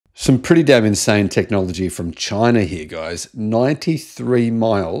Some pretty damn insane technology from China here, guys. 93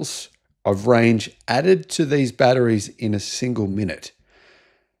 miles of range added to these batteries in a single minute.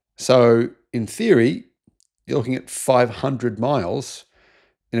 So in theory, you're looking at 500 miles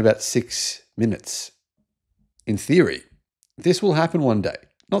in about 6 minutes. In theory, this will happen one day.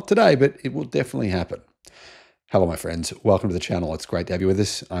 Not today, but it will definitely happen. Hello, my friends. Welcome to the channel. It's great to have you with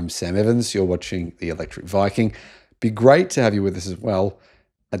us. I'm Sam Evans. You're watching the Electric Viking. Be great to have you with us as well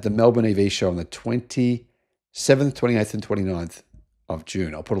at the Melbourne EV show on the 27th, 28th, and 29th of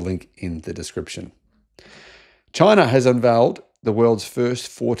June. I'll put a link in the description. China has unveiled the world's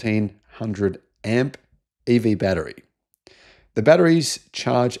first 1400 amp EV battery. The batteries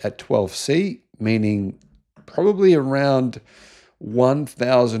charge at 12C, meaning probably around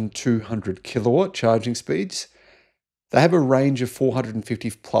 1,200 kilowatt charging speeds. They have a range of 450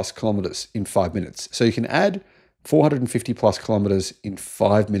 plus kilometers in 5 minutes. So you can add 450 plus kilometers in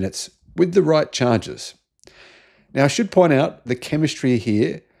 5 minutes with the right charges. Now, I should point out the chemistry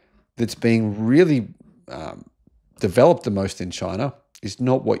here that's being really developed the most in China is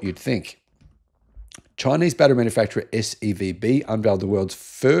not what you'd think. Chinese battery manufacturer SEVB unveiled the world's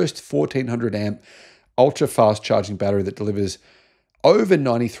first 1400 amp ultra fast charging battery that delivers over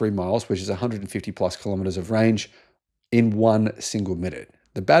 93 miles, which is 150 plus kilometers of range in one single minute.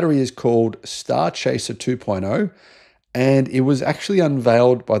 The battery is called Star Chaser 2.0, and it was actually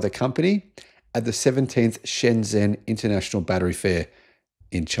unveiled by the company at the 17th Shenzhen International Battery Fair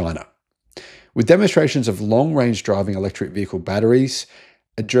in China. With demonstrations of long-range driving electric vehicle batteries,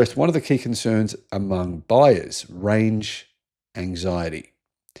 addressed one of the key concerns among buyers, range anxiety,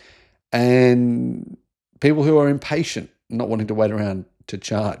 and people who are impatient, not wanting to wait around to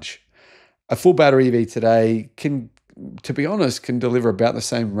charge. A full battery EV today can, to be honest, can deliver about the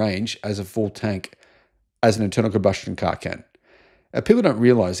same range as a full tank as an internal combustion car can. People don't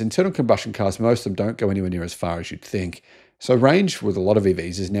realize internal combustion cars, most of them don't go anywhere near as far as you'd think. So range with a lot of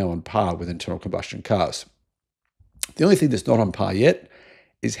EVs is now on par with internal combustion cars. The only thing that's not on par yet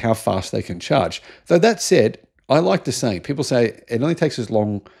is how fast they can charge. Though that said, I like the saying. People say it only takes as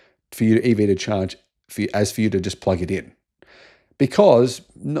long for your EV to charge as for you to just plug it in. Because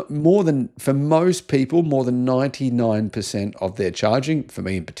for most people, more than 99% of their charging, for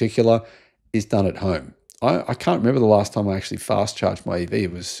me in particular, is done at home. I can't remember the last time I actually fast charged my EV.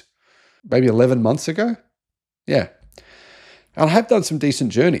 It was maybe 11 months ago. Yeah. And I have done some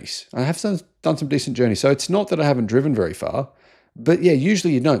decent journeys. Done some decent journeys. So it's not that I haven't driven very far, but yeah,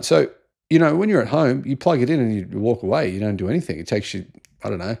 usually you don't. So, when you're at home, you plug it in and you walk away. You don't do anything. It takes you,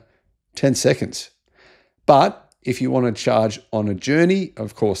 10 seconds. But if you want to charge on a journey,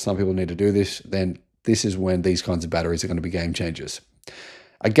 of course, some people need to do this, then this is when these kinds of batteries are going to be game changers.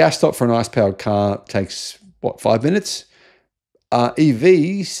 A gas stop for an ice-powered car takes, 5 minutes?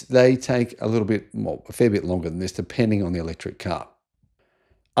 EVs, they take a fair bit longer than this, depending on the electric car.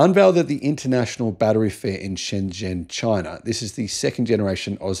 Unveiled at the International Battery Fair in Shenzhen, China, this is the second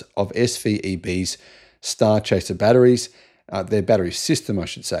generation of SVEB's Star Chaser batteries, their battery system, I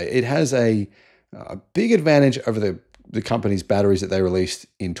should say. It has a big advantage over the company's batteries that they released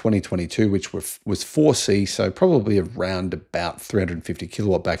in 2022, which was 4C, so probably around about 350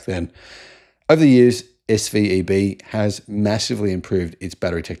 kilowatt back then. Over the years, SVEB has massively improved its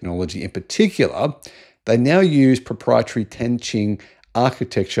battery technology. In particular, they now use proprietary Tenqing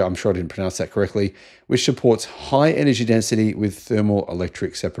architecture, I'm sure I didn't pronounce that correctly, which supports high energy density with thermal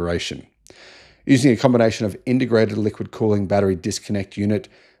electric separation. Using a combination of integrated liquid cooling battery disconnect unit,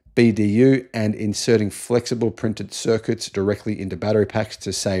 BDU, and inserting flexible printed circuits directly into battery packs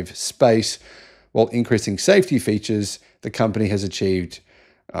to save space while increasing safety features, the company has achieved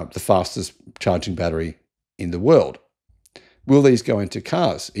the fastest charging battery in the world. Will these go into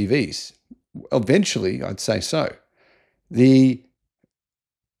cars, EVs? Eventually, I'd say so. The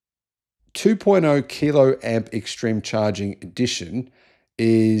 2.0 kilo amp extreme charging edition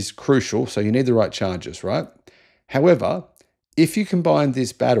is crucial, so you need the right chargers, right? However, if you combine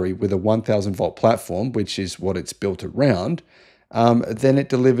this battery with a 1,000 volt platform, which is what it's built around, then it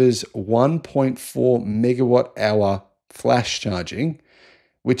delivers 1.4 megawatt hour flash charging,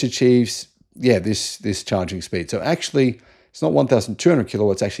 which achieves, this charging speed. So actually, it's not 1,200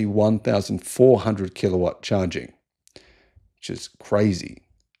 kilowatts, actually 1,400 kilowatt charging, which is crazy.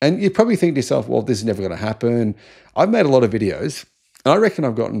 And you probably think to yourself, well, this is never going to happen. I've made a lot of videos, and I reckon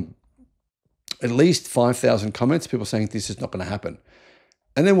I've gotten at least 5,000 comments, people saying this is not going to happen.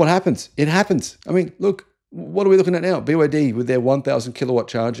 And then what happens? It happens. I mean, look, what are we looking at now? BYD with their 1,000 kilowatt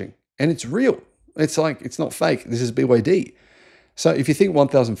charging. And it's real. It's not fake. This is BYD. So if you think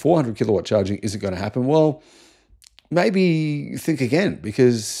 1,400 kilowatt charging isn't going to happen, well, maybe think again,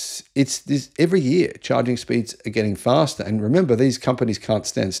 because it's this every year charging speeds are getting faster. And remember, these companies can't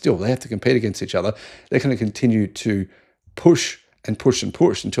stand still. They have to compete against each other. They're going to continue to push and push and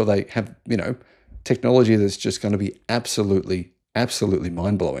push until they have, technology that's just going to be absolutely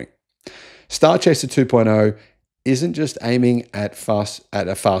mind-blowing. Star Chaser 2.0 isn't just aiming at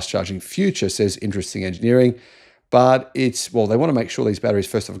a fast charging future, says Interesting Engineering, but they want to make sure these batteries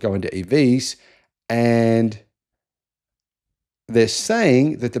first of all go into EVs, and they're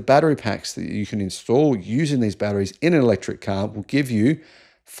saying that the battery packs that you can install using these batteries in an electric car will give you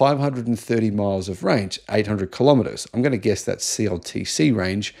 530 miles of range, 800 kilometers. I'm going to guess that's CLTC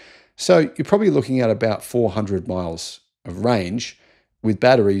range. So you're probably looking at about 400 miles of range with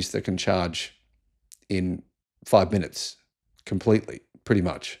batteries that can charge in 5 minutes completely, pretty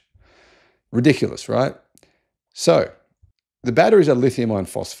much. Ridiculous, right? So the batteries are lithium iron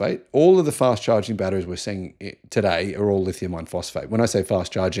phosphate. All of the fast charging batteries we're seeing today are all lithium iron phosphate. When I say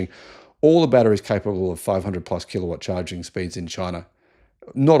fast charging, all the batteries capable of 500 plus kilowatt charging speeds in China,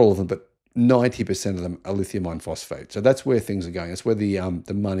 not all of them, but 90% of them are lithium iron phosphate. So that's where things are going. That's where the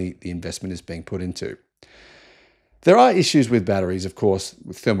money, the investment is being put into. There are issues with batteries, of course,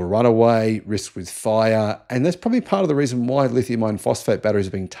 with thermal runaway, risks with fire, and that's probably part of the reason why lithium iron phosphate batteries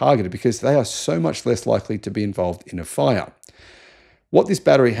are being targeted, because they are so much less likely to be involved in a fire. What this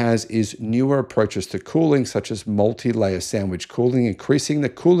battery has is newer approaches to cooling, such as multi-layer sandwich cooling, increasing the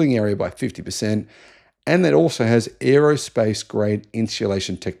cooling area by 50%, and that also has aerospace-grade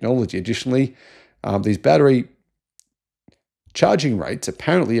insulation technology. Additionally, these battery charging rates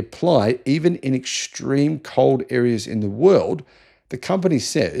apparently apply even in extreme cold areas in the world. The company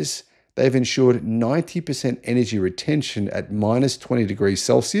says they've ensured 90% energy retention at minus 20 degrees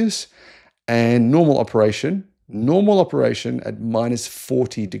Celsius and normal operation at minus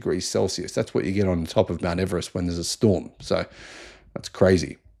 40 degrees Celsius. That's what you get on the top of Mount Everest when there's a storm. So that's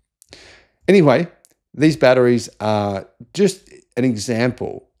crazy. Anyway, these batteries are just an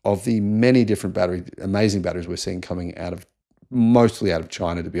example of the many different amazing batteries we're seeing coming mostly out of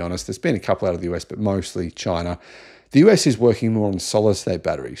China, to be honest. There's been a couple out of the US, but mostly China. The US is working more on solid state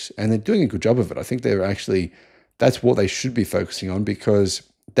batteries, and they're doing a good job of it. I think that's what they should be focusing on, because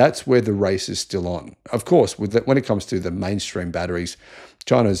that's where the race is still on. Of course, when it comes to the mainstream batteries,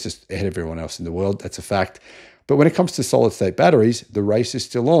 China is just ahead of everyone else in the world. That's a fact. But when it comes to solid state batteries, the race is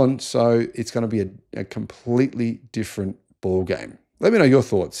still on. So it's going to be a completely different ball game. Let me know your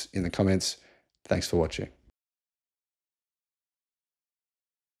thoughts in the comments. Thanks for watching.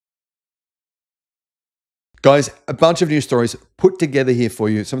 Guys, a bunch of news stories put together here for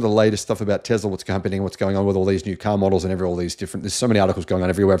you. Some of the latest stuff about Tesla, what's happening, what's going on with all these new car models and all these different, there's so many articles going on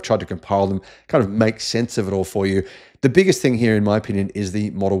everywhere. I've tried to compile them, kind of make sense of it all for you. The biggest thing here, in my opinion, is the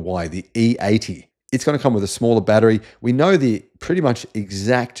Model Y, the E80. It's going to come with a smaller battery. We know the pretty much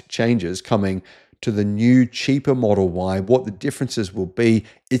exact changes coming to the new, cheaper Model Y, what the differences will be.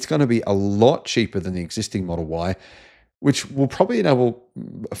 It's going to be a lot cheaper than the existing Model Y, which will probably enable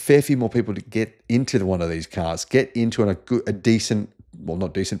a fair few more people to get into one of these cars, get into a decent, well,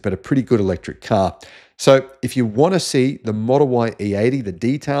 not decent, but a pretty good electric car. So if you want to see the Model Y E80, the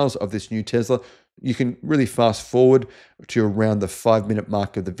details of this new Tesla, you can really fast forward to around the 5-minute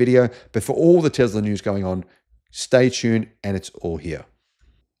mark of the video. But for all the Tesla news going on, stay tuned, and it's all here.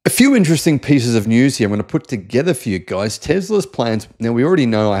 A few interesting pieces of news here I'm going to put together for you guys. Tesla's plans. Now, we already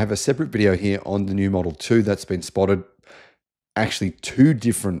know I have a separate video here on the new Model 2 that's been spotted. Actually, 2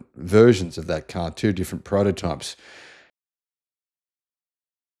 different versions of that car, 2 different prototypes.